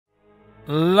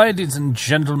Ladies and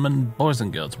gentlemen, boys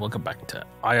and girls, welcome back to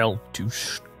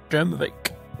IL-2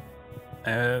 Great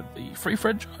the Free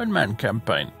French Ironman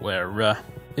campaign, where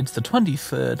it's the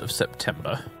 23rd of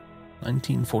September,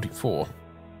 1944,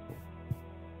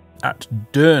 at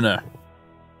Deurne.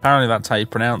 Apparently that's how you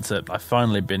pronounce it. I've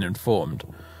finally been informed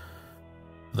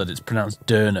that it's pronounced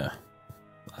Deurne.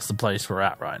 That's the place we're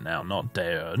at right now, not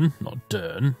Deurne, not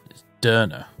Deurne, it's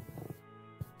Deurne.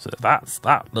 So that's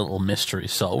that little mystery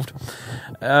solved.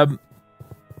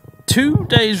 2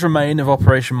 days remain of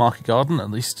Operation Market Garden,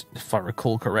 at least if I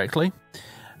recall correctly.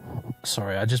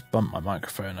 Sorry, I just bumped my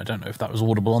microphone. I don't know if that was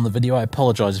audible on the video. I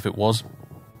apologise if it was.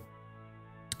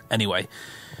 Anyway,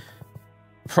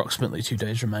 approximately 2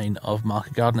 days remain of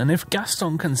Market Garden, and if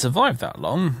Gaston can survive that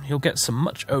long, he'll get some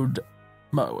much earned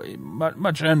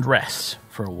rest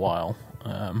for a while.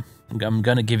 I'm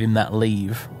going to give him that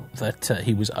leave that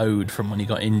he was owed from when he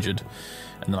got injured,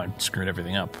 and then I screwed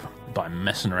everything up by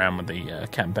messing around with the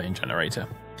campaign generator.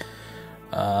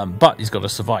 But he's got to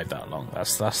survive that long.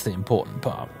 That's the important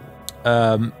part.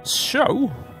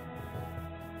 So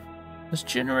let's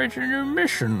generate a new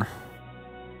mission.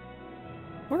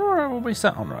 What are we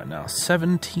sat on right now?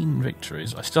 17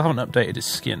 victories. I still haven't updated his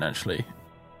skin actually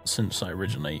since I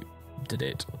originally did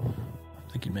it.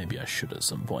 Thinking maybe I should at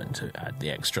some point to add the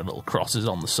extra little crosses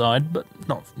on the side, but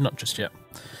not just yet.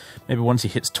 Maybe once he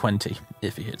hits 20,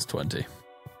 if he hits 20.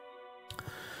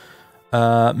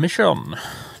 Mission.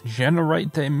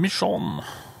 Generate a mission.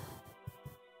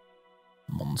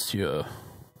 Monsieur.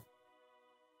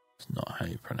 It's not how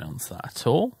you pronounce that at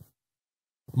all.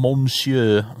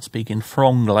 Monsieur. I'm speaking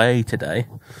franglais today.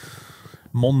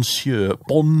 Monsieur.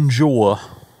 Bonjour.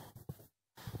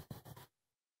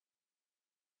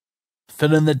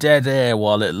 Fill in the dead air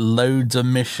while it loads a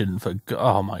mission for...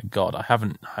 Oh my god, I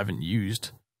haven't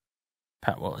used...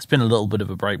 Well, it's been a little bit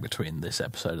of a break between this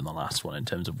episode and the last one in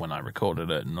terms of when I recorded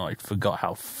it, and I forgot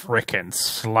how frickin'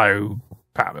 slow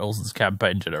Pat Wilson's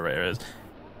campaign generator is.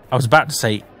 I was about to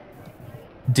say,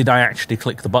 did I actually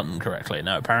click the button correctly?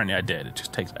 No, apparently I did. It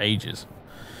just takes ages.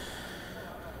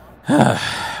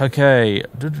 Okay.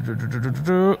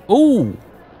 Ooh!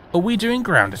 Are we doing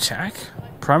ground attack?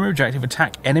 Primary objective,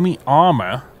 attack enemy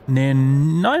armor near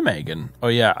Nijmegen. Oh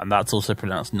yeah, and that's also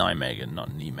pronounced Nijmegen,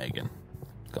 not Nijmegen.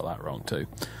 Got that wrong too.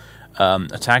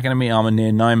 Attack enemy armor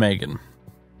near Nijmegen.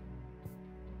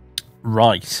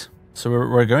 Right. So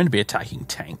we're going to be attacking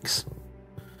tanks.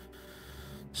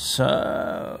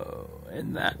 So,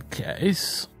 in that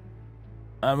case,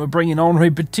 we're bringing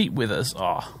Henri Petit with us.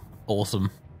 Oh,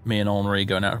 awesome. Me and Henri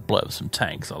going out to blow up some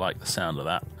tanks. I like the sound of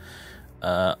that.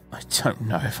 I don't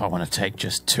know if I want to take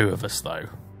just 2 of us, though.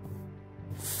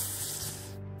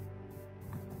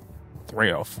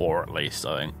 3 or 4 at least,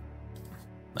 I think.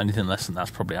 Anything less than that's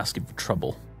probably asking for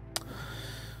trouble.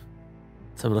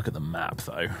 Let's have a look at the map,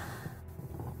 though.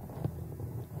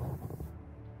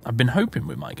 I've been hoping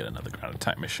we might get another ground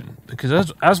attack mission,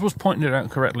 because as was pointed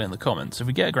out correctly in the comments, if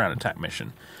we get a ground attack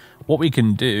mission, what we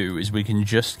can do is we can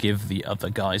just give the other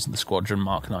guys in the squadron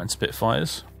Mark 9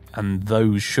 Spitfires, and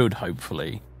those should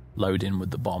hopefully load in with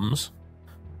the bombs.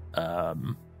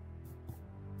 And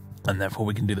therefore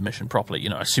we can do the mission properly, you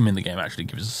know, assuming the game actually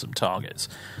gives us some targets.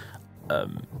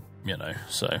 You know,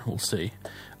 so we'll see.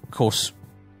 Of course,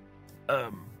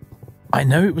 I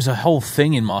know it was a whole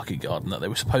thing in Market Garden that they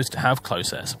were supposed to have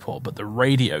close air support, but the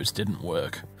radios didn't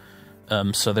work.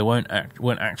 So they weren't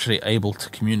actually able to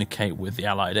communicate with the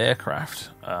Allied aircraft,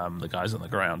 the guys on the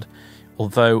ground.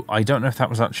 Although, I don't know if that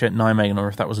was actually at Nijmegen or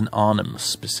if that was an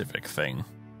Arnhem-specific thing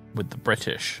with the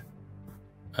British.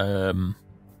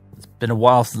 It's been a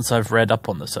while since I've read up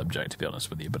on the subject, to be honest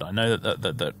with you, but I know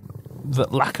that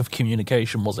lack of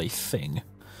communication was a thing.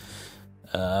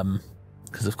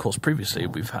 Because, of course, previously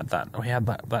we had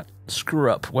that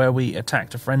screw-up where we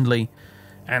attacked a friendly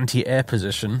anti-air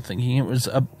position thinking it was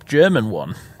a German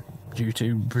one, due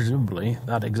to, presumably,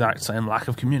 that exact same lack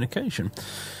of communication.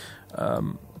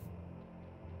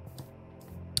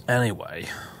 Anyway,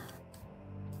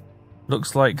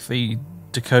 looks like the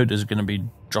Dakota's going to be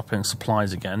dropping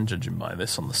supplies again, judging by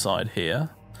this on the side here.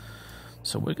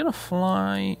 So we're going to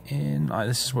fly in.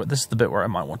 This is the bit where I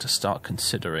might want to start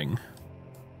considering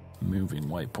moving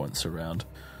waypoints around.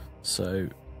 So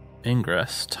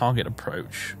ingress, target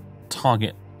approach,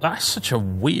 target. That's such a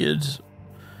weird.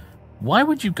 Why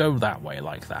would you go that way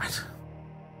like that?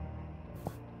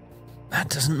 That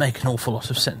doesn't make an awful lot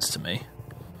of sense to me.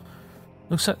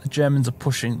 Looks like the Germans are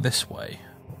pushing this way.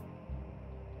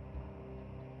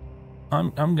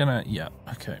 I'm gonna... Yeah,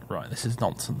 okay, right, this is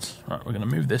nonsense. Right, we're gonna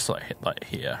move this like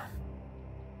here.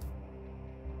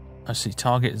 I see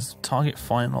target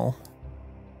final.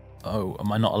 Oh,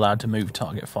 am I not allowed to move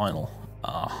target final?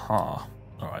 Aha.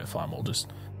 Alright, fine, we'll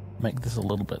just make this a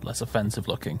little bit less offensive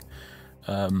looking.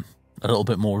 A little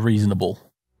bit more reasonable.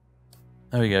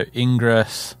 There we go.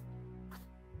 Ingress,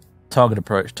 target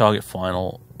approach, target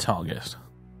final, target.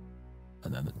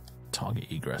 And then the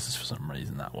target egress is for some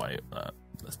reason that way.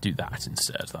 Let's do that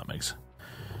instead. That makes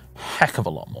a heck of a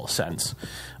lot more sense.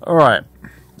 Alright.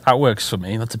 That works for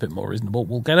me. That's a bit more reasonable.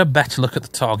 We'll get a better look at the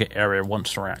target area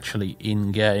once we're actually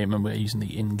in-game, and we're using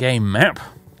the in-game map.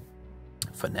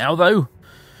 For now, though,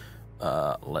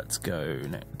 let's go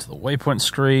to the waypoint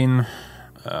screen.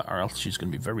 Our altitude's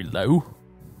going to be very low.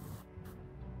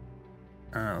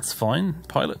 That's fine.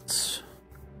 Pilots.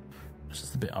 This is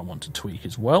the bit I want to tweak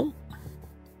as well.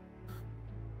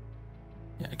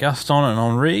 Yeah, Gaston and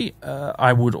Henri.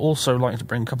 I would also like to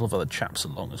bring a couple of other chaps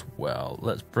along as well.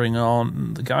 Let's bring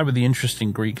on the guy with the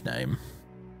interesting Greek name,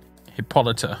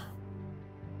 Hippolyta.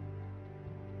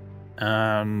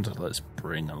 And let's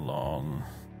bring along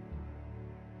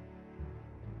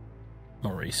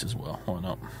Maurice as well. Why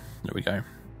not? There we go.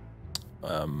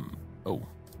 Oh.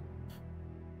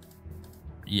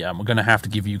 Yeah, we're going to have to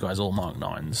give you guys all Mark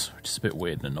 9s, which is a bit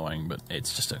weird and annoying, but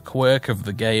it's just a quirk of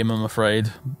the game, I'm afraid.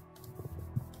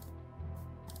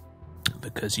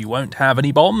 Because you won't have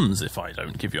any bombs if I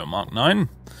don't give you a Mark 9.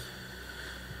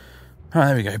 Alright,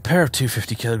 there we go. Pair of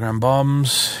 250kg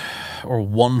bombs. Or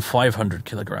one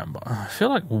 500kg bomb. I feel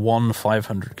like one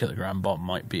 500kg bomb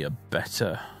might be a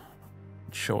better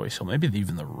choice. Or maybe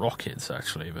even the rockets,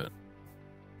 actually. But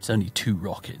it's only 2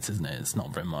 rockets, isn't it? It's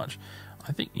not very much.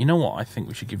 I think, you know what? I think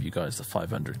we should give you guys the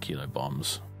 500kg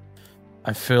bombs.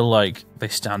 I feel like they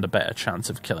stand a better chance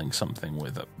of killing something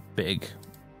with a big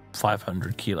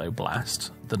 500kg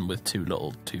blast than with 2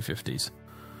 little 250s,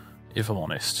 if I'm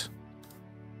honest.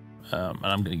 And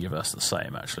I'm going to give us the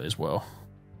same, actually, as well.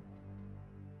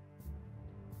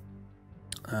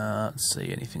 Let's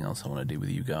see, anything else I want to do with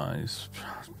you guys?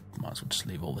 Might as well just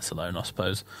leave all this alone, I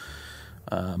suppose.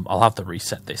 I'll have to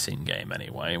reset this in-game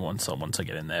anyway, once I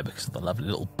get in there, because of the lovely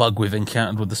little bug we've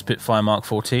encountered with the Spitfire Mark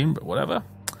 14, but whatever.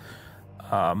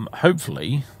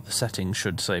 Hopefully, the settings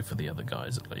should save for the other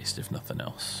guys, at least, if nothing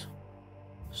else.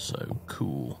 So,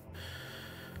 cool.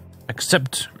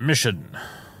 Accept mission.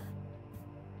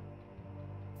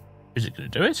 Is it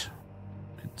going to do it?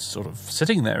 It's sort of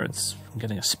sitting there. It's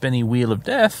getting a spinny wheel of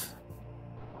death.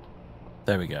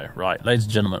 There we go. Right, ladies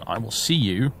and gentlemen, I will see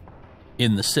you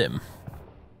in the sim.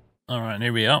 Alright,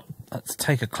 here we are. Let's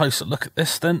take a closer look at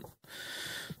this then.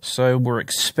 So, we're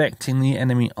expecting the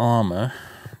enemy armour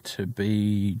to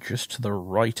be just to the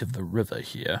right of the river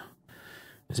here,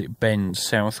 as it bends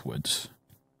southwards.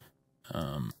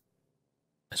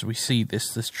 As we see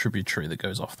this tributary that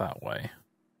goes off that way.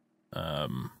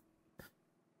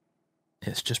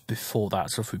 It's just before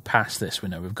that, so if we pass this, we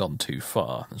know we've gone too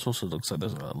far. It also looks like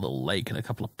there's a little lake and a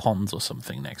couple of ponds or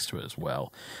something next to it as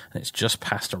well. And it's just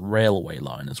past a railway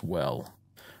line as well.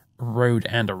 A road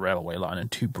and a railway line and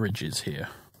 2 bridges here.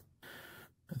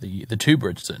 The 2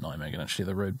 bridges at Nijmegen, actually,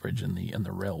 the road bridge and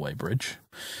the railway bridge.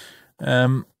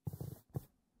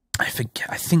 I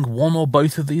think one or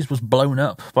both of these was blown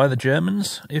up by the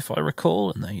Germans, if I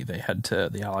recall, and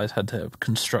the Allies had to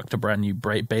construct a brand new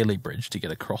Bailey Bridge to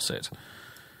get across it,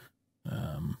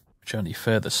 which only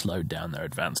further slowed down their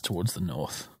advance towards the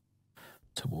north,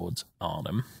 towards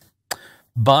Arnhem.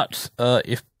 But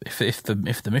if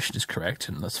the mission is correct,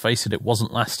 and let's face it, it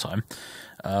wasn't last time,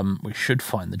 we should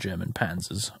find the German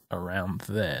panzers around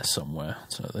there somewhere.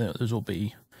 So those will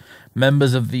be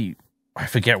members of the, I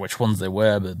forget which ones they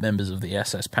were, but members of the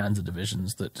SS Panzer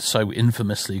divisions that so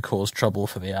infamously caused trouble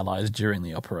for the Allies during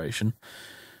the operation.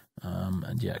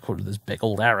 And yeah, according to this big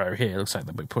old arrow here, it looks like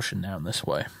they'll be pushing down this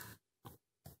way.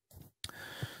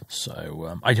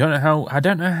 So I don't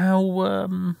know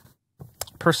how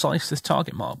precise this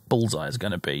target mark bullseye is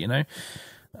going to be. You know,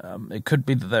 it could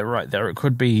be that they're right there. It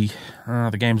could be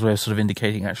the game's way of sort of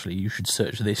indicating actually you should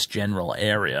search this general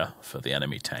area for the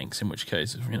enemy tanks. In which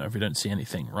case, if we don't see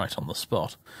anything right on the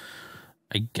spot,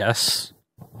 I guess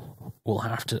we'll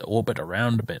have to orbit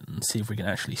around a bit and see if we can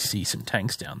actually see some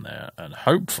tanks down there. And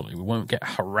hopefully we won't get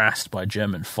harassed by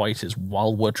German fighters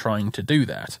while we're trying to do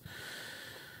that,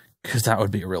 because that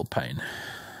would be a real pain.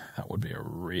 That would be a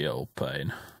real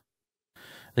pain.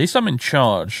 At least I'm in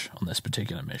charge on this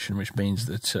particular mission, which means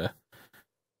that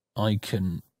I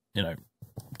can,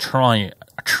 try,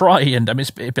 and I mean,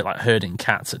 it's a bit like herding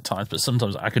cats at times, but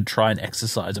sometimes I could try and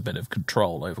exercise a bit of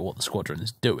control over what the squadron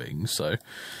is doing. So,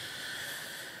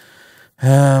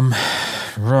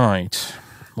 right,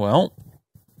 well,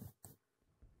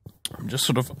 I'm just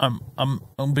sort of,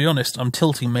 I'll be honest, I'm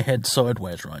tilting my head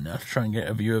sideways right now to try and get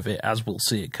a view of it as we'll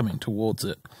see it coming towards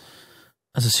it.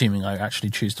 That's assuming I actually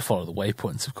choose to follow the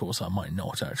waypoints, of course. I might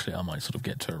not, actually. I might sort of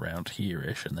get to around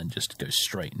here-ish and then just go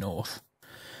straight north.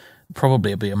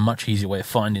 Probably it'll be a much easier way of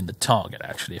finding the target,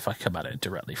 actually, if I come at it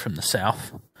directly from the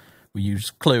south. We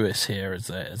use Cluis here as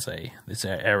this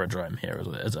aerodrome here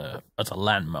as a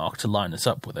landmark to line us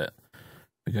up with it.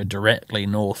 We go directly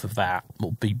north of that,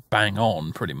 we'll be bang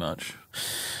on, pretty much.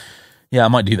 Yeah, I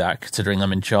might do that, considering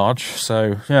I'm in charge.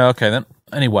 So, yeah, okay then.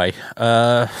 Anyway,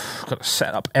 I've got to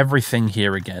set up everything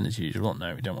here again, as usual.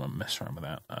 No, we don't want to mess around with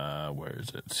that. Where is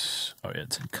it? Oh, yeah,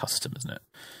 it's in custom, isn't it?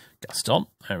 Custom.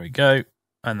 There we go.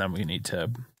 And then we need to,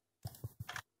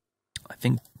 I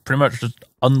think, pretty much just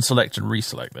unselect and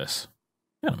reselect this.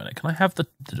 Wait a minute, can I have the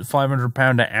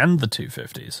 500-pounder and the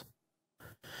 250s?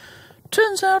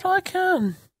 Turns out I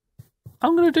can.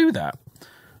 I'm going to do that.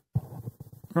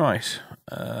 Right.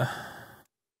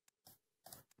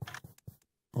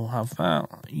 We'll have that.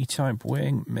 E-type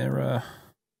wing, mirror,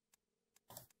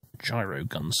 gyro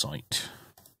gun sight.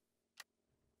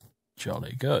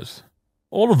 Jolly good.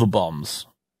 All of the bombs.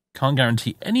 Can't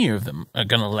guarantee any of them are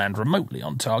going to land remotely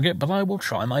on target, but I will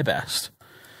try my best.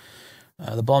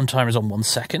 The bomb timer is on 1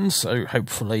 second, so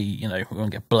hopefully, you know, we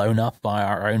won't get blown up by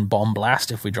our own bomb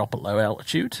blast if we drop at low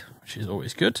altitude, which is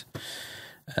always good.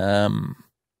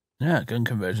 Yeah, gun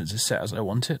convergence is set as I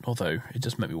want it, although it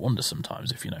does make me wonder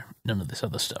sometimes if, you know, none of this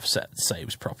other stuff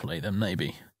saves properly, then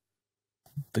maybe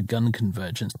the gun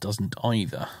convergence doesn't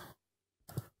either.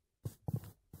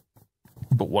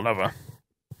 But whatever.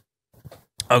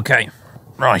 Okay,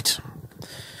 right.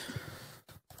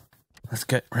 Let's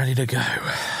get ready to go.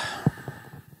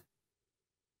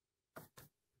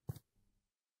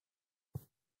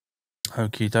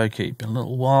 Okie dokie, been a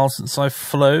little while since I've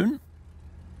flown.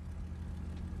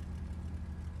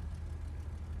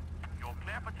 You're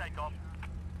clear for takeoff.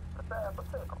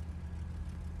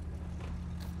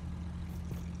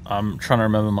 I'm trying to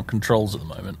remember my controls at the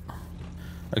moment.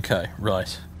 Okay,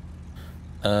 right.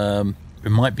 We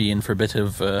might be in for a bit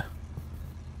of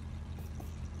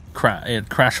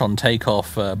crash on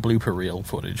takeoff blooper reel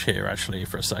footage here, actually,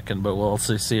 for a second, but we'll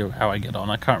see how I get on.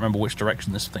 I can't remember which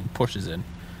direction this thing pushes in.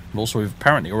 And also, we've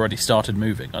apparently already started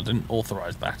moving. I didn't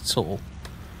authorise that at all.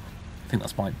 I think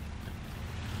that's my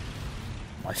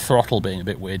throttle being a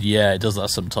bit weird. Yeah, it does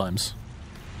that sometimes.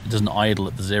 It doesn't idle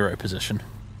at the 0 position.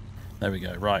 There we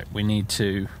go. Right, we need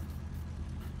to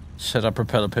set our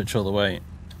propeller pitch all the way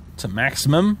to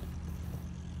maximum.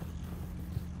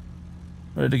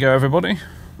 Ready to go, everybody?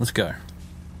 Let's go.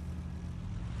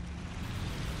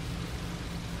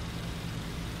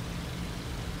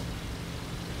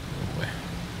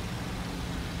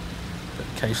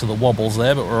 Case of the wobbles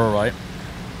there, but we're alright.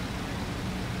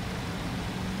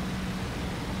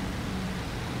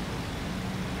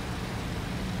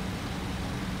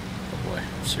 Oh boy,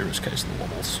 serious case of the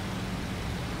wobbles.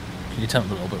 Can you tell I'm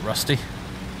a little bit rusty?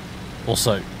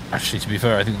 Also, actually, to be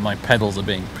fair, I think that my pedals are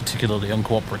being particularly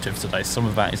uncooperative today. Some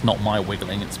of that is not my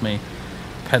wiggling, it's me.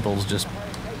 Pedals just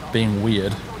being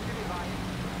weird.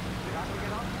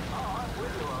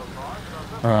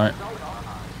 Alright.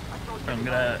 I'm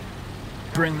gonna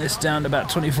bring this down to about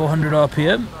 2400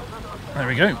 RPM. There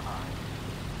we go.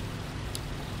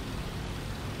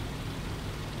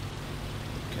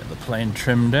 Get the plane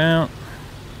trimmed out.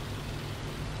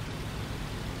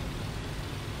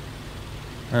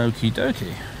 Okie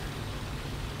dokie.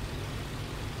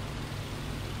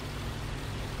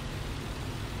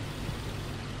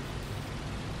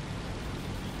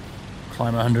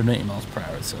 Climb 180 miles per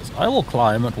hour, it says. I will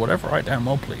climb at whatever I damn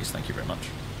well please, thank you very much.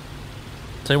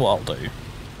 Tell you what I'll do.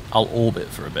 I'll orbit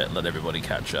for a bit, let everybody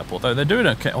catch up. Although they're doing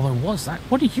okay. Although, what's that?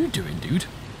 What are you doing, dude?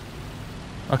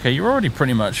 Okay, you're already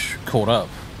pretty much caught up,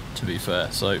 to be fair,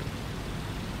 so I don't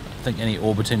think any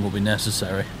orbiting will be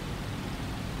necessary.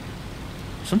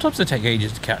 Sometimes they take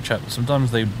ages to catch up,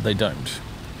 sometimes they don't.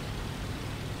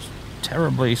 It's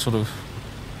terribly sort of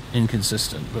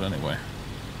inconsistent, but anyway.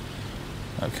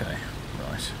 Okay,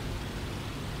 right.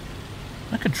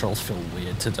 My controls feel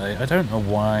weird today. I don't know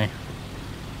why.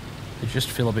 They just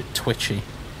feel a bit twitchy.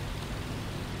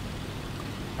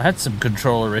 I had some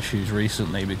controller issues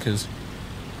recently because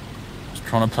I was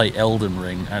trying to play Elden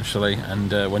Ring, actually,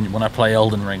 and when I play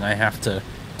Elden Ring, I have to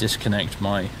disconnect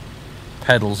my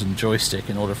pedals and joystick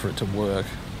in order for it to work.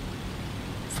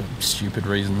 For stupid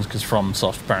reasons, because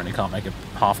FromSoft apparently can't make a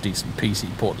half-decent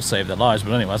PC port to save their lives,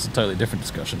 but anyway, that's a totally different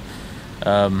discussion.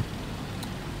 And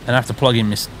I have to plug in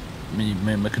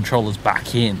my controllers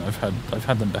back in. I've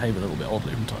had them behave a little bit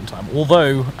oddly from time to time.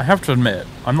 Although, I have to admit,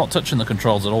 I'm not touching the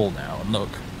controls at all now, and look,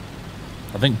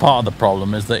 I think part of the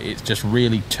problem is that it's just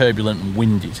really turbulent and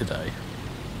windy today.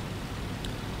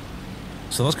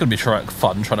 So that's going to be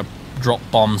fun, trying to drop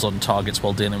bombs on targets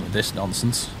while dealing with this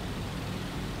nonsense.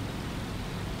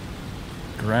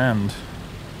 Grand.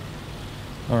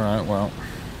 Alright, well.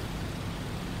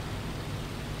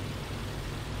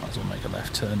 Might as well make a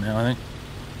left turn now, I think.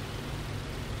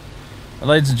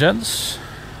 Well, ladies and gents,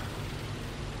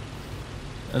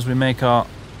 as we make our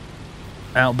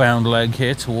outbound leg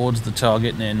here towards the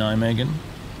target near Nijmegen,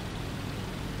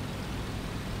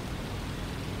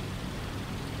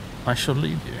 I shall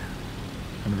leave you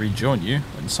and rejoin you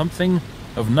when something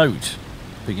of note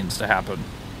begins to happen.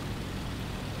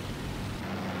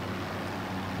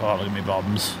 Oh, look at me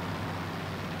bombs.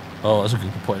 Oh, that's a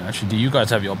good point, actually. Do you guys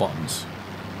have your bombs?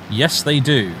 Yes, they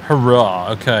do.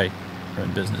 Hurrah! Okay. We're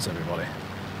in business, everybody.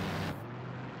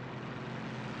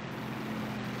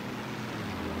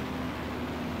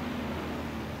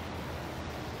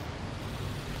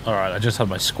 Alright, I just had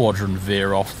my squadron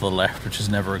veer off to the left, which is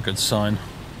never a good sign.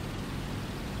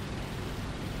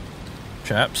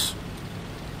 Chaps.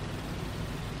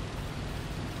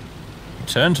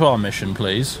 Return to our mission,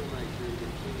 please.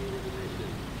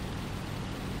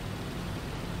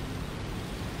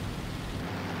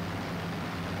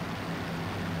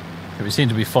 Okay, we seem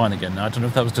to be fine again now. I don't know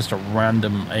if that was just a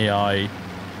random AI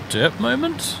derp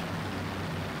moment,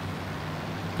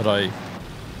 but I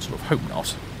sort of hope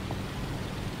not.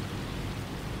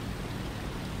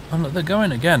 Oh look, they're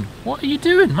going again. What are you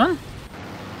doing, man?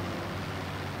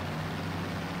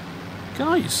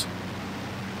 Guys,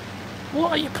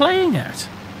 what are you playing at?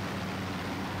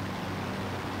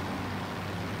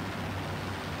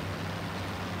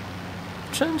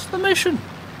 Change the mission.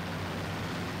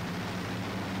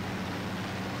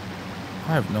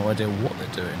 I have no idea what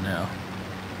they're doing now.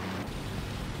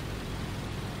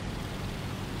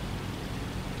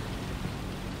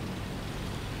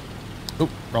 Oh,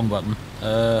 wrong button.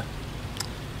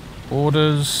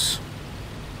 Orders.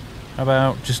 How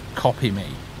about just copy me?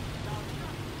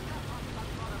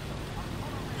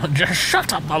 Just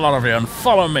shut up, a lot of you, and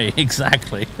follow me.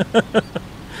 Exactly.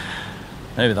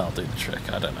 Maybe that'll do the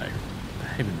trick. I don't know.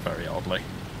 Behaving very oddly.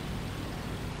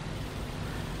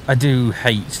 I do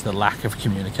hate the lack of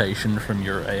communication from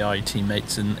your AI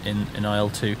teammates in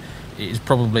IL-2. It is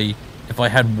probably, if I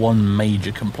had one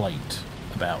major complaint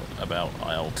about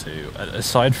IL-2,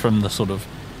 aside from the sort of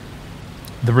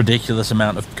the ridiculous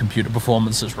amount of computer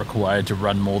performance that's required to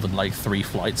run more than like 3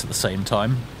 flights at the same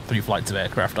time, 3 flights of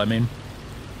aircraft, I mean,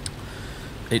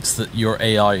 it's that your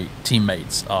AI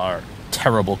teammates are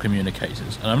terrible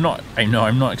communicators. And I'm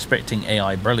not expecting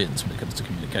AI brilliance when it comes to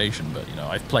communication, but you know,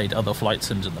 I've played other flight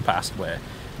sims in the past where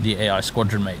the AI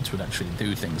squadron mates would actually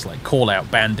do things like call out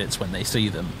bandits when they see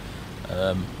them,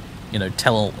 you know,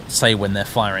 say when they're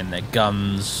firing their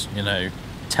guns, you know,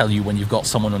 tell you when you've got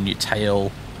someone on your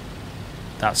tail,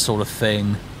 that sort of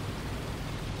thing.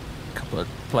 A couple of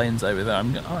planes over there.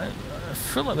 I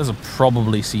feel like there's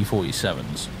probably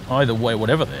C-47s. Either way,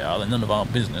 whatever they are, they're none of our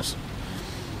business.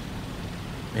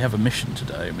 We have a mission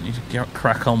today. We need to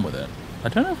crack on with it. I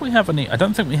don't know if we have any. I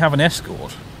don't think we have an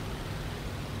escort.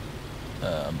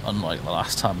 Unlike the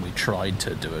last time we tried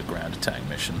to do a ground attack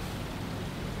mission.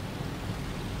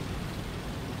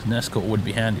 An escort would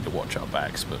be handy to watch our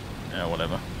backs, but yeah,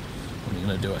 whatever. What are you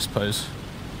going to do, I suppose?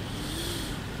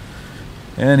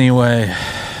 Anyway,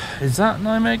 is that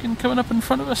Nijmegen coming up in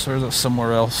front of us, or is it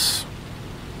somewhere else?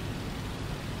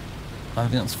 I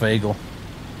think that's Vagel.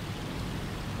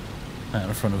 Out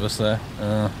in front of us there.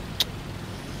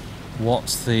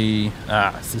 What's the...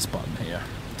 it's this button here.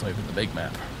 It's over the big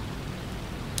map.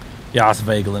 Yeah, it's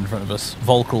Vagel in front of us.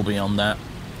 Volk beyond that.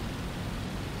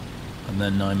 And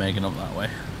then Nijmegen up that way.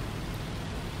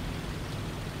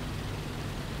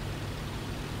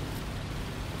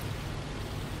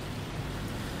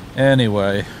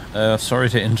 Anyway, sorry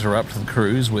to interrupt the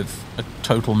cruise with a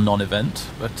total non-event,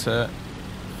 but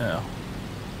yeah.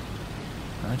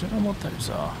 I don't know what those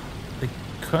are. They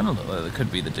kind of look like they could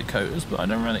be the Dakotas, but I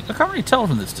can't really tell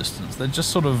from this distance. They're just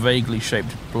sort of vaguely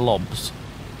shaped blobs.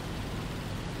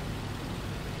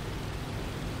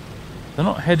 They're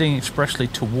not heading expressly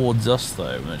towards us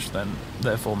though, which then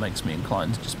therefore makes me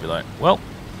inclined to just be like, well,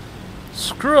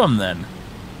 screw them then.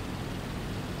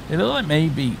 They look like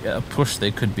maybe at a push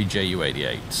they could be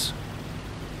Ju-88s.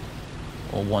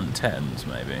 Or 110s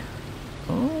maybe.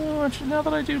 Oh, actually now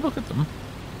that I do look at them,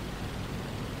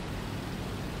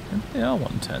 maybe they are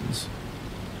 110s.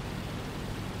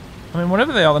 I mean,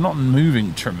 whatever they are, they're not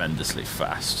moving tremendously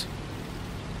fast.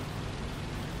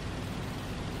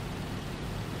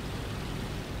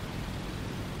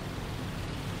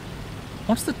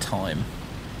 What's the time?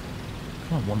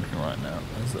 I'm wondering right now.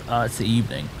 It's the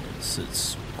evening. It's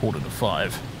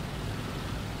 4:45.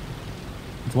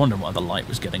 I was wondering why the light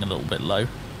was getting a little bit low.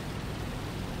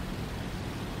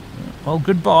 Well,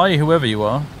 goodbye, whoever you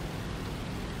are.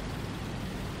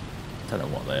 Don't know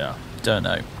what they are. Don't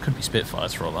know. Could be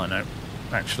Spitfires for all I know,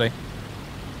 actually.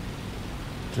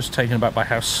 Just taken aback by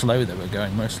how slow they were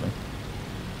going, mostly.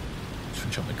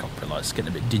 Switch on the cockpit lights,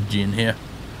 getting a bit dingy in here.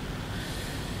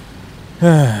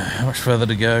 How much further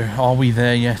to go? Are we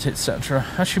there yet, etc.?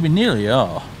 Actually, we nearly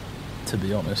are, to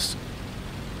be honest.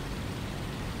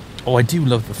 Oh, I do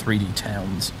love the 3D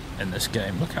towns in this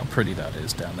game. Look how pretty that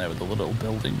is down there with all the little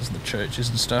buildings and the churches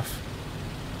and stuff.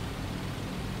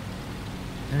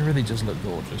 It really does look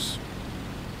gorgeous.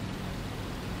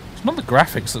 It's not the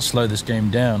graphics that slow this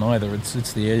game down either,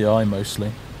 it's the AI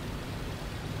mostly.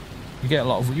 You get a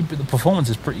lot of... the performance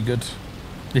is pretty good.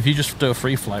 If you just do a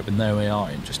free flight with no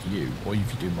AI and just you, or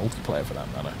if you do multiplayer for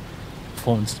that matter,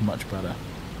 performance is much better.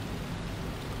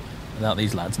 Without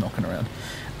these lads knocking around.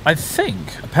 I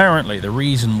think, apparently, the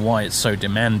reason why it's so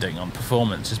demanding on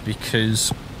performance is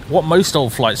because what most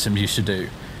old flight sims used to do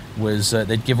was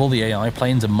they'd give all the AI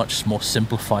planes a much more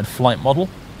simplified flight model,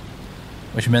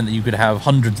 which meant that you could have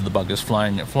hundreds of the buggers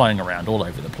flying around all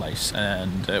over the place,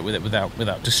 and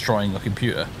without destroying your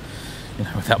computer, you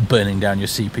know, without burning down your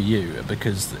CPU,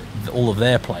 because all of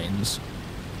their planes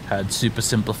had super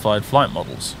simplified flight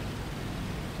models.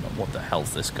 What the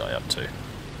hell's this guy up to?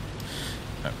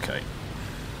 Okay.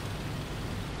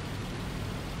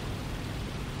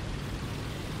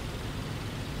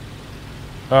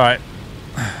 Alright.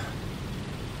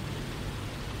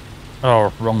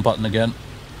 Oh, wrong button again.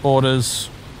 Orders.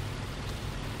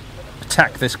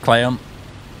 Attack this clown.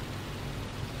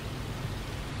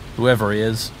 Whoever he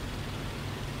is.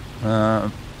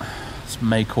 This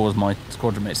may cause my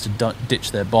squadron mates to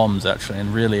ditch their bombs, actually,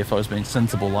 and really, if I was being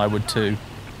sensible, I would too.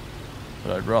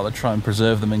 But I'd rather try and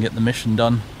preserve them and get the mission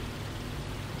done.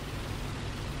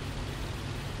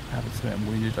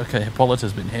 Okay,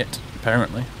 Hippolyta's been hit,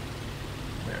 apparently.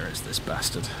 Where is this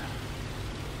bastard?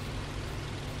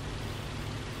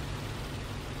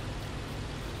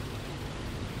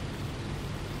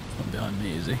 Not behind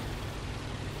me, is he?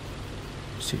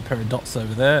 See a pair of dots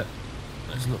over there.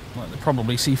 Those look like they're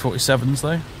probably C-47s,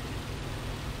 though.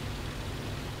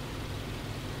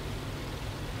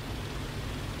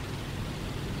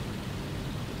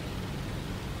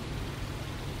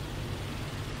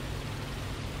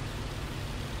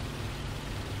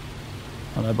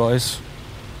 Hello, boys.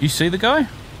 You see the guy?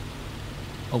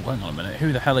 Oh, hang on a minute.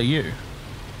 Who the hell are you?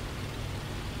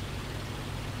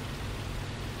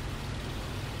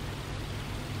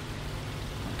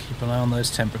 Keep an eye on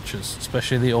those temperatures,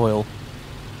 especially the oil.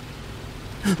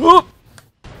 Oh!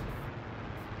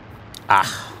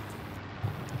 Ah.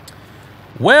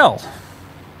 Well.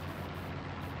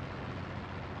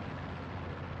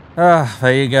 Ah,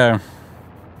 there you go.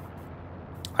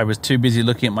 I was too busy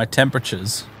looking at my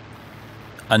temperatures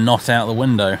and not out the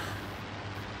window.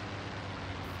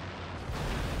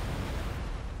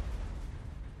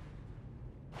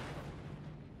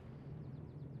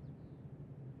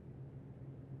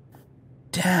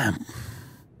 Damn.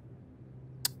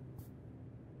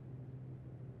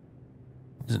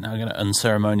 Is it now going to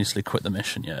unceremoniously quit the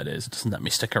mission? Yeah, it is. It doesn't let me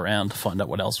stick around to find out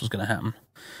what else was going to happen.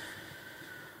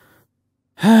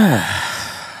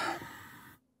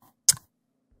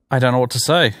 I don't know what to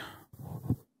say.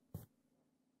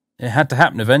 It had to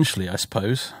happen eventually, I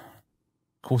suppose.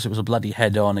 Of course, it was a bloody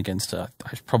head-on against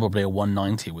probably a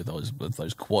 190 with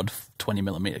those quad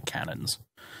 20mm cannons.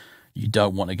 You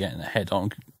don't want to get in a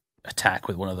head-on attack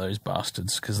with one of those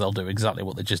bastards, because they'll do exactly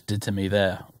what they just did to me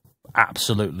there.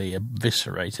 Absolutely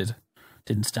eviscerated.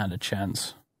 Didn't stand a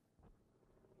chance.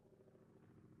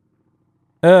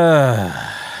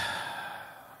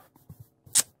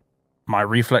 My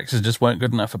reflexes just weren't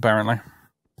good enough, apparently.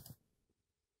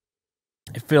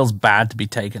 It feels bad to be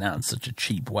taken out in such a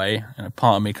cheap way, and a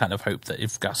part of me kind of hoped that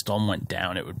if Gaston went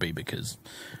down, it would be because,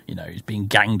 you know, he's being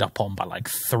ganged up on by like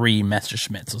 3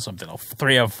 Messerschmitts or something, or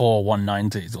 3 or 4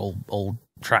 190s, all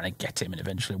trying to get him, and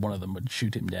eventually one of them would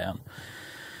shoot him down.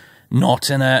 Not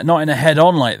in a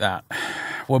head-on like that.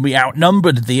 When we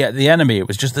outnumbered the enemy, it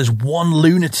was just this one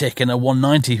lunatic in a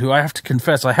 190 who I have to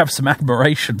confess I have some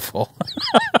admiration for.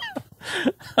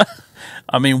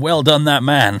 I mean, well done, that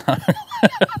man.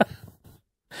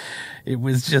 It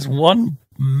was just one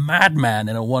madman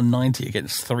in a 190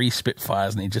 against 3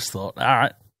 Spitfires, and he just thought, all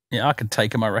right, yeah, I could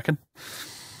take him, I reckon.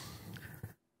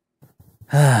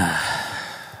 Oh,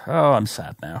 I'm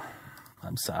sad now.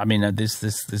 I'm sad. I mean, this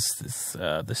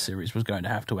series was going to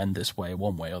have to end this way,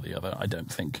 one way or the other. I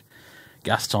don't think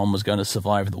Gaston was going to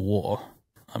survive the war.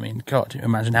 I mean, God,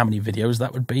 imagine how many videos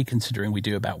that would be, considering we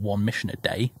do about 1 mission a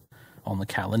day on the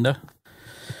calendar.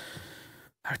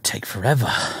 That would take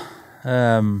forever.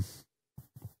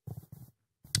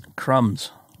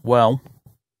 Crumbs. Well,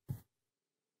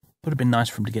 would have been nice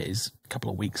for him to get his couple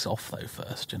of weeks off, though,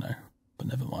 first, you know. But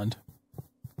never mind.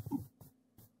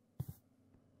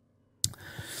 I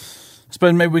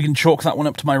suppose maybe we can chalk that one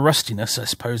up to my rustiness, I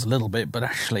suppose, a little bit. But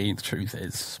actually, the truth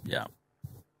is, yeah,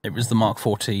 it was the Mark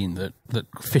 14 that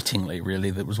fittingly,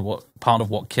 really, that was part of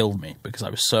what killed me, because I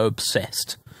was so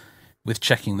obsessed with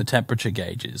checking the temperature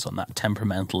gauges on that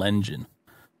temperamental engine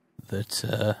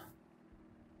that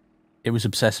it was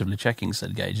obsessively checking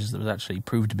said gauges that was actually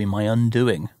proved to be my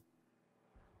undoing.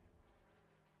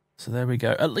 So there we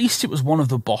go. At least it was one of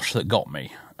the Bosch that got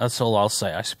me. That's all I'll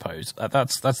say, I suppose.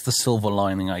 That's the silver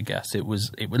lining, I guess. At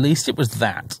least it was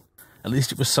that. At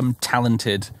least it was some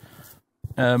talented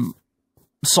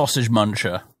sausage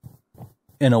muncher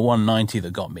in a 190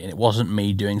 that got me, and it wasn't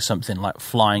me doing something like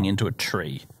flying into a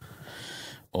tree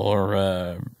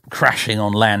or crashing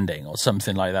on landing or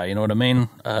something like that, you know what I mean?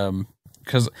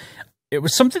 Because it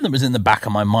was something that was in the back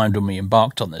of my mind when we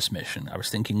embarked on this mission. I was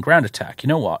thinking, ground attack, you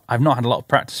know what? I've not had a lot of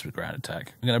practice with ground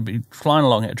attack. I'm going to be flying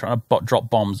along here trying to drop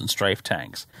bombs and strafe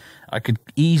tanks. I could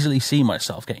easily see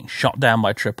myself getting shot down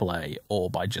by AAA or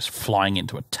by just flying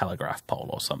into a telegraph pole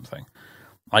or something.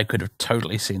 I could have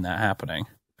totally seen that happening.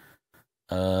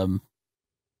 And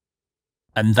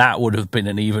that would have been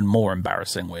an even more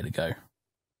embarrassing way to go.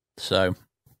 So,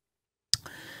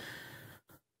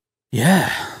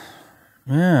 yeah.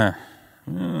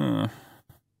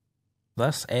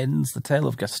 Thus ends the tale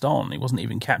of Gaston. He wasn't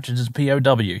even captured as a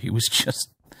POW. He was just,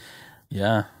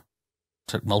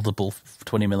 took multiple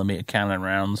 20mm cannon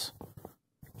rounds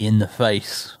in the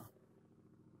face.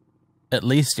 At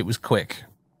least it was quick.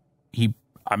 He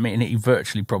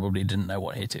virtually probably didn't know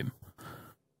what hit him.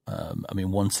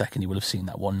 1 second he would have seen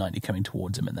that 190 coming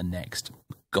towards him, and the next,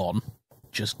 gone.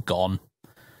 Just gone.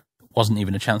 Wasn't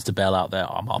even a chance to bail out there.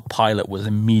 Our pilot was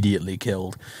immediately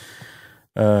killed.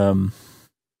 In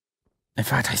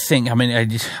fact, I think,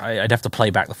 I'd have to play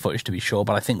back the footage to be sure,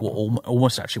 but I think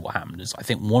almost actually what happened is I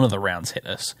think one of the rounds hit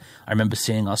us. I remember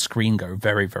seeing our screen go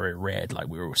very, very red, like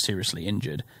we were seriously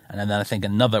injured. And then I think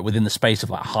another, within the space of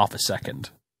like half a second,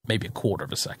 maybe a quarter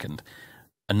of a second,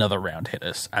 another round hit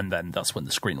us, and then that's when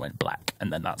the screen went black.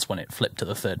 And then that's when it flipped to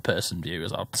the third-person view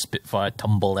as our Spitfire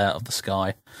tumbled out of the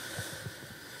sky.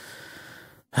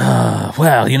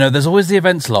 Well, there's always the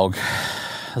events log.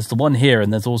 There's the one here,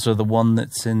 and there's also the one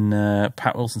that's in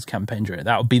Pat Wilson's campaign journey.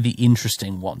 That would be the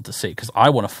interesting one to see, because I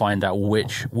want to find out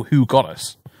who got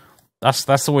us.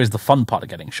 That's always the fun part of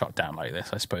getting shot down like this,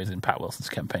 I suppose, in Pat Wilson's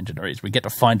campaign journey. We get to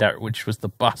find out which was the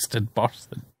bastard boss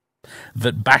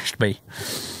that bashed me.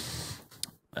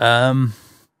 The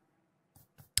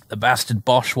bastard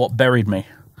Bosch what buried me.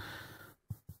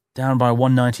 Down by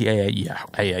 190 A8. Yeah,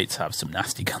 A8s have some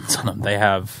nasty guns on them. They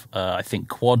have, I think,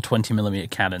 quad 20mm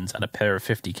cannons and a pair of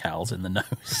 50 cals in the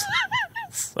nose.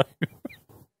 So,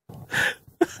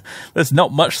 there's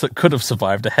not much that could have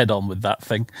survived a head-on with that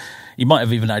thing. He might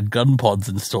have even had gun pods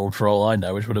installed for all I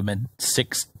know, which would have meant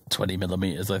 6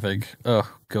 20mm, I think.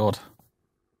 Oh, God.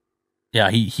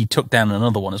 Yeah, he took down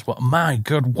another one as well. My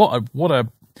God, what a...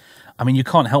 you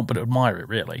can't help but admire it,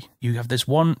 really. You have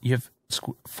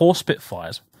 4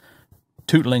 Spitfires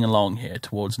tootling along here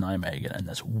towards Nijmegen, and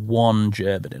there's one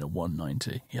German in a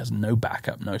 190. He has no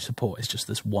backup, no support. It's just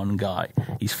this one guy.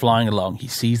 He's flying along. He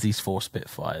sees these 4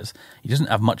 Spitfires. He doesn't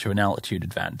have much of an altitude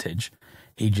advantage.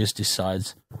 He just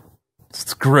decides,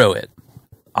 screw it.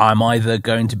 I'm either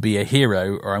going to be a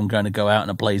hero or I'm going to go out in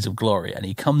a blaze of glory. And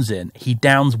he comes in. He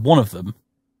downs one of them.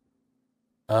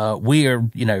 We're,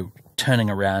 turning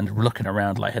around, looking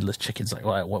around like headless chickens, like,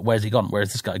 where's he gone?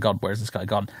 Where's this guy gone? Where's this guy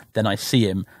gone? Then I see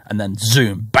him, and then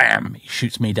zoom, bam, he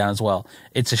shoots me down as well.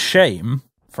 It's a shame,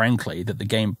 frankly, that the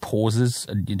game pauses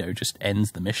and, just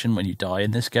ends the mission when you die in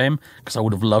this game, because I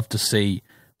would have loved to see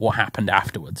what happened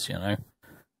afterwards,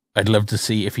 I'd love to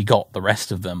see if he got the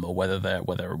rest of them, or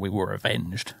whether we were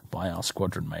avenged by our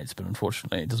squadron mates, but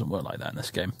unfortunately it doesn't work like that in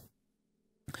this game.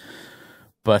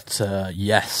 But,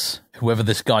 yes, whoever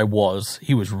this guy was,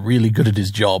 he was really good at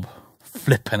his job.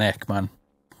 Flippin' heck, man.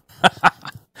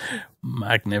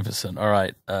 Magnificent. All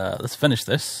right, let's finish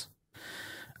this.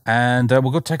 And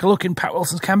we'll go take a look in Pat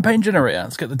Wilson's campaign generator.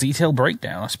 Let's get the detailed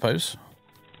breakdown, I suppose.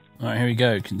 All right, here we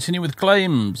go. Continue with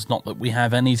claims. Not that we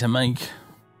have any to make.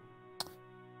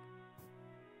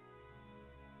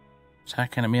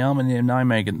 Attack enemy armor near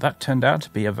Nijmegen. That turned out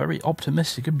to be a very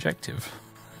optimistic objective.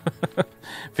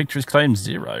 Victories claimed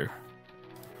 0.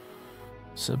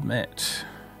 Submit.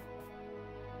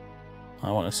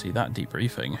 I want to see that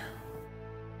debriefing.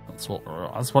 That's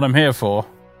what I'm here for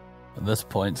at this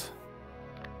point.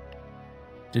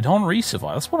 Did Henri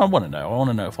survive? That's what I want to know. I want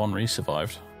to know if Henri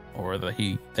survived, or whether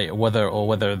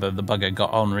whether the bugger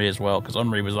got Henri as well, because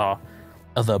Henri was our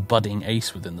other budding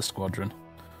ace within the squadron.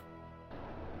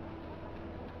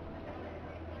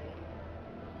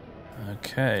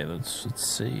 Okay, let's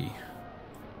see.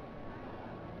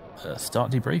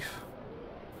 Start debrief.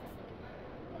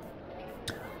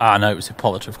 Ah, no, it was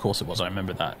Hippolyta. Of course it was. I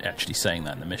remember that actually saying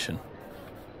that in the mission.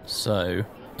 So,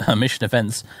 mission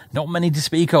events, not many to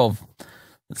speak of.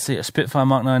 Let's see, a Spitfire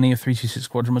Mark 9 of 326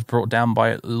 Squadron was brought down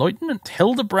by Lieutenant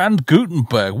Hildebrand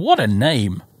Gutenberg. What a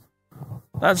name!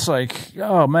 That's like,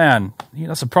 oh man,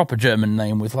 that's a proper German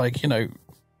name with like,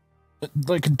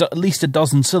 at least a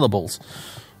dozen syllables.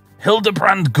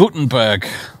 Hildebrand Gutenberg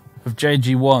of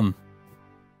JG1.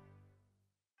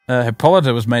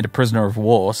 Hippolyta was made a prisoner of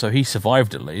war, so he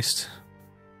survived at least.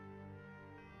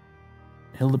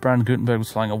 Hildebrand Gutenberg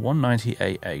was flying a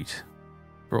 190A8.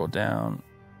 Brought down.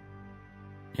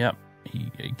 Yep,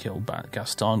 he killed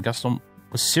Gaston. Gaston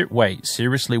was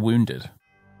seriously wounded.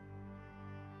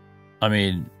 I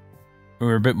mean, we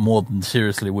were a bit more than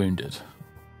seriously wounded.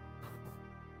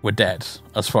 We're dead,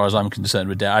 as far as I'm concerned.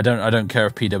 We're dead. I don't care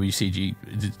if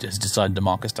PWCG has decided to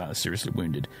mark us down as seriously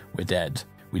wounded. We're dead.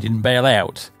 We didn't bail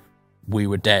out. We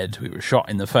were dead. We were shot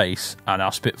in the face, and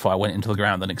our Spitfire went into the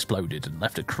ground and exploded and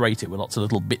left a crater with lots of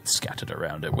little bits scattered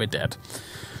around it. We're dead.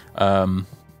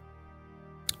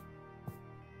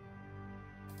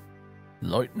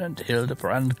 Lieutenant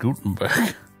Hildebrand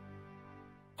Gutenberg.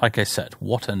 Like I said,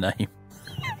 what a name.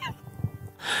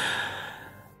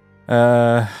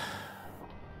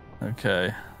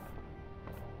 Okay.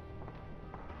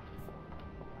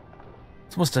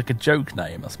 It's almost like a joke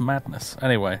name. That's madness.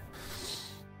 Anyway.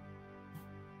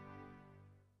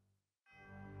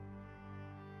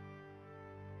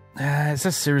 It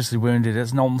says seriously wounded.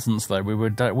 It's nonsense, though. We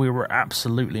were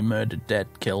absolutely murdered,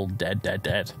 dead, killed,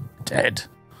 dead.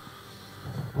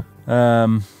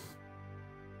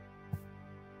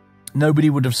 Nobody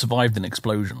would have survived an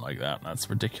explosion like that. That's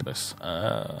ridiculous.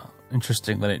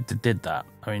 Interesting that it did that.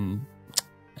 I mean,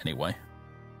 anyway.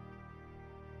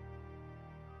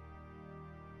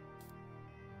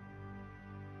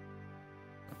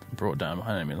 Brought down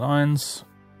behind enemy lines.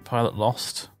 Pilot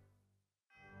lost.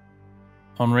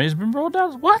 Henri's been brought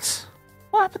down. What?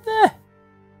 What happened there?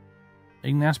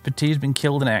 Ignace Petit has been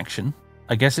killed in action.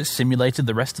 I guess it simulated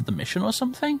the rest of the mission or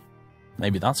something?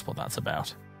 Maybe that's what that's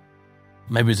about.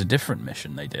 Maybe it's a different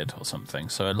mission they did or something.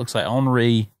 So it looks like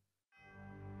Henri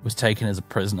was taken as a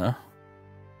prisoner.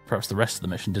 Perhaps the rest of the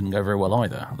mission didn't go very well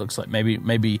either. It looks like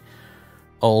maybe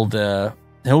old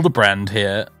Hildebrand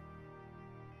here,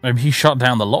 maybe he shot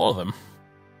down the lot of them.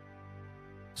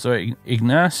 So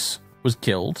Ignace was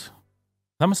killed.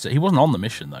 He wasn't on the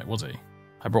mission though, was he?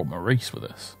 I brought Maurice with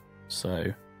us.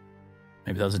 So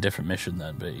maybe that was a different mission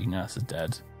then, but Ignace is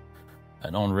dead.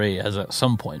 And Henri has at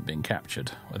some point been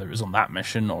captured. Whether it was on that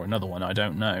mission or another one, I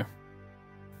don't know.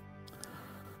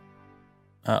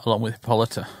 Along with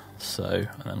Hippolyta. So,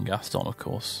 and then Gaston, of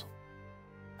course,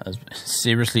 has been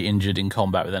seriously injured in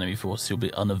combat with enemy forces. He'll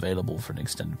be unavailable for an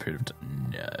extended period of time.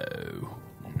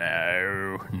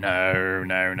 No,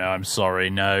 I'm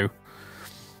sorry, no.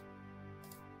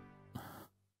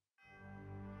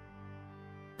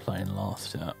 Plane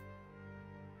lost, yeah.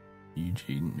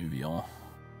 Eugene Nouvion.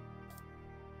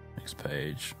 Next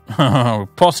page.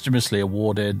 Posthumously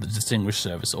awarded the Distinguished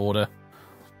Service Order.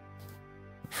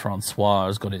 Francois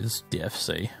has got his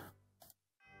DFC.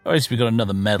 At least we got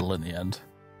another medal in the end.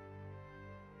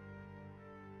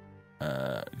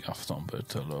 Gaston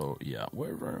Berthelot, yeah,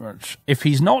 we're very much... If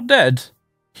he's not dead,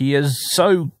 he is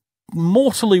so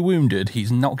mortally wounded,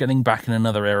 he's not getting back in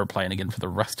another aeroplane again for the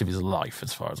rest of his life,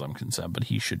 as far as I'm concerned, but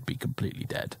he should be completely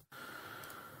dead.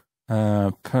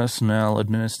 Personnel,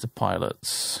 administer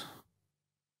pilots.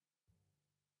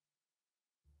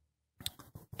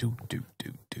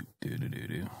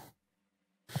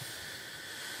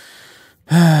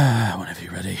 Whenever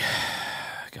you're ready.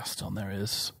 Gaston, there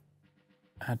is.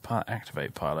 Add pilot,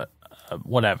 activate pilot.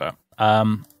 Whatever.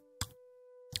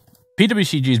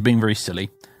 PWCG is being very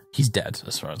silly. He's dead,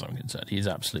 as far as I'm concerned. He's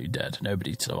absolutely dead.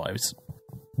 Nobody survives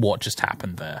what just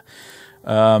happened there.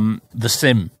 The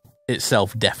sim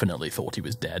itself definitely thought he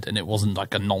was dead, and it wasn't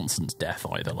like a nonsense death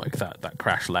either, like that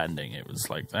crash landing. It was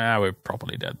like, we're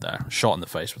properly dead there. Shot in the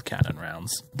face with cannon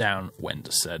rounds. Down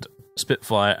went said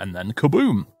Spitfire, and then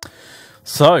kaboom.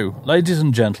 So, ladies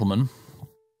and gentlemen,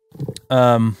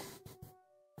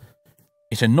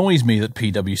 It annoys me that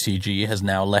PWCG has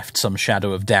now left some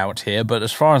shadow of doubt here, but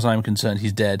as far as I'm concerned,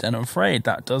 he's dead, and I'm afraid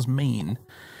that does mean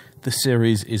the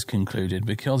series is concluded,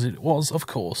 because it was, of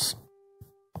course,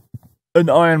 an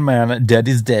Iron Man Dead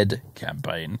is Dead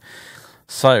campaign.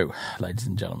 So, ladies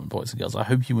and gentlemen, boys and girls, I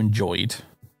hope you enjoyed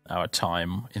our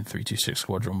time in 326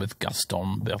 Squadron with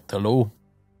Gaston Berthelot.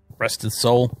 Rest his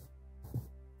soul.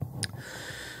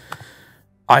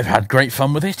 I've had great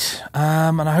fun with it,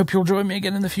 and I hope you'll join me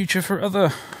again in the future for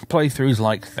other playthroughs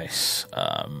like this.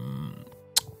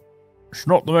 It's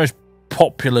not the most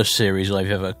popular series I've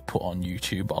ever put on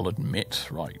YouTube, I'll admit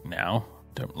right now.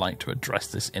 Don't like to address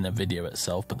this in a video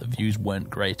itself, but the views weren't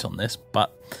great on this.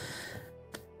 But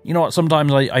you know what,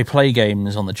 sometimes I play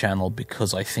games on the channel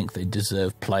because I think they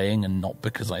deserve playing, and not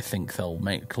because I think they'll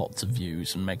make lots of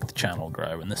views and make the channel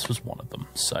grow, and this was one of them.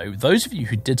 So those of you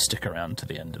who did stick around to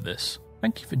the end of this,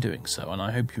 thank you for doing so, and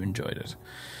I hope you enjoyed it.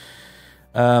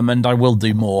 And I will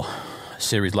do more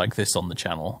series like this on the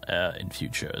channel in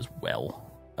future as well.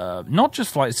 Not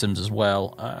just flight sims as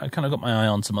well. I kind of got my eye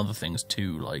on some other things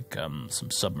too, like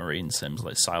some submarine sims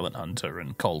like Silent Hunter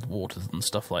and Cold Waters and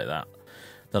stuff like that,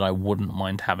 that I wouldn't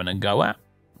mind having a go at.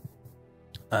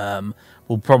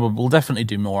 We'll definitely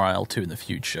do more IL-2 in the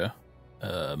future,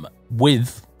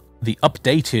 with the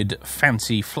updated,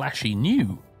 fancy, flashy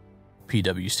new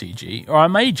PWCG, or I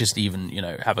may just even, you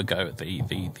know, have a go at the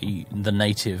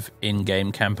native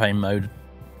in-game campaign mode,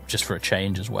 just for a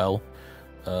change as well.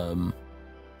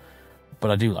 But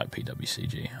I do like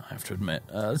PWCG, I have to admit.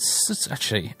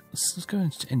 Let's go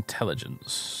into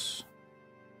intelligence.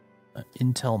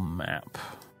 Intel map.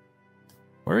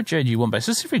 Where are JG1 base?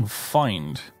 Let's see if we can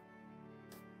find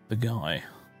the guy.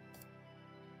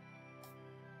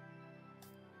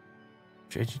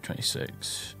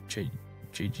 JG26,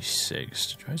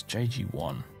 JG6, where's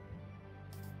JG1?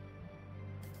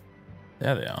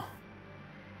 There they are.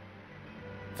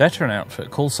 Veteran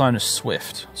outfit, call sign is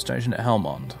Swift, stationed at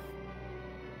Helmond.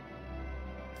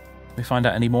 Can we find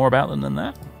out any more about them than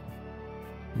that?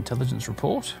 Intelligence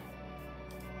report.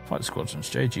 Flight squadrons,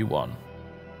 JG1.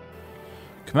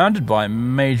 Commanded by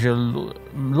Major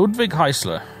Ludwig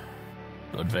Heisler.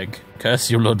 Ludwig.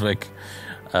 Curse you, Ludwig.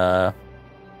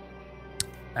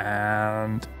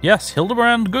 And yes,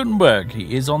 Hildebrand Gutenberg.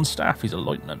 He is on staff. He's a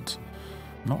lieutenant.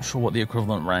 Not sure what the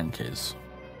equivalent rank is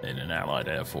in an Allied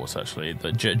Air Force, actually.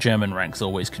 The German ranks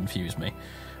always confuse me.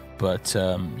 But,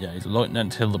 yeah, he's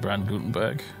Lieutenant Hildebrand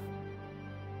Gutenberg.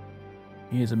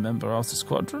 He is a member of the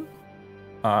squadron.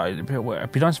 It'd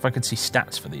be nice if I could see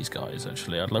stats for these guys,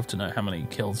 actually. I'd love to know how many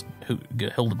kills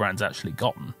Hildebrand's actually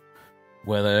gotten.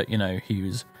 Whether, you know, he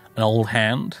was an old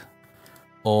hand,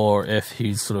 or if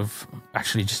he's sort of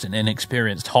actually just an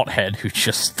inexperienced hothead who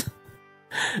just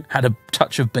had a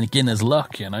touch of beginner's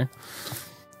luck, you know.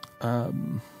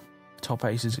 Top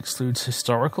aces excludes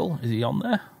historical. Is he on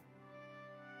there?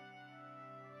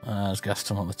 There's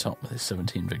Gaston on the top with his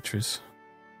 17 victories.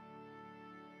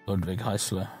 Ludwig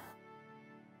Heisler.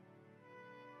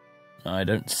 I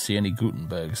don't see any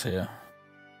Gutenbergs here.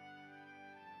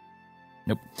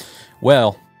 Nope.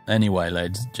 Well, anyway,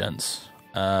 ladies and gents,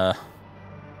 that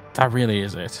really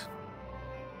is it.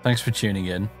 Thanks for tuning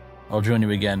in. I'll join you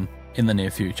again in the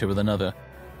near future with another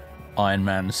Iron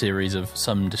Man series of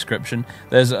some description.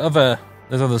 There's other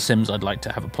sims I'd like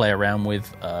to have a play around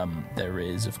with. There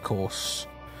is, of course,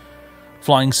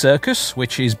 Flying Circus,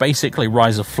 which is basically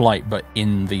Rise of Flight, but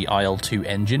in the IL-2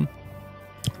 engine.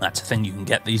 That's a thing you can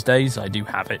get these days. I do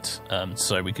have it,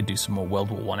 so we could do some more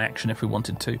World War I action if we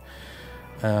wanted to.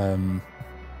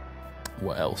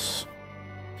 What else?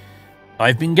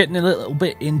 I've been getting a little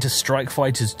bit into Strike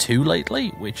Fighters 2 lately,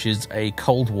 which is a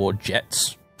Cold War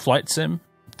jets flight sim.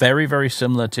 Very, very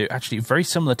similar to, actually very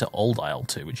similar to old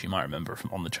IL-2, which you might remember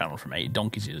from on the channel from 8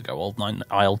 donkeys years ago, old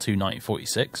IL-2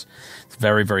 1946. It's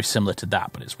very, very similar to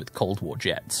that, but it's with Cold War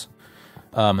jets.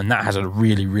 And that has a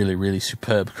really, really, really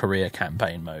superb career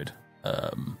campaign mode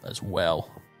as well.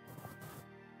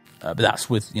 But that's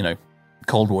with, you know,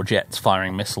 Cold War jets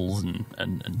firing missiles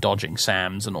and dodging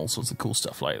SAMs and all sorts of cool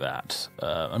stuff like that.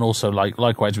 And also,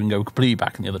 likewise, we can go completely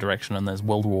back in the other direction, and there's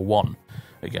World War I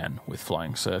again with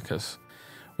Flying Circus.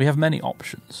 We have many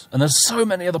options, and there's so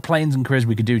many other planes and careers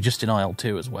we could do just in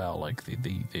IL-2 as well. Like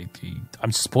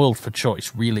I'm spoiled for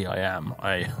choice, really. I am.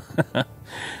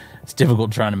 It's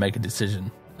difficult trying to make a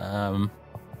decision,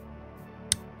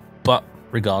 but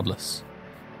regardless,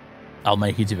 I'll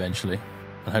make it eventually,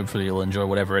 and hopefully you'll enjoy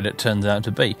whatever it turns out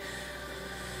to be.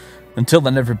 Until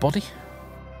then, everybody,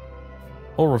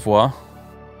 au revoir,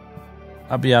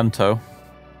 à bientôt,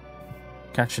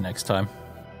 catch you next time.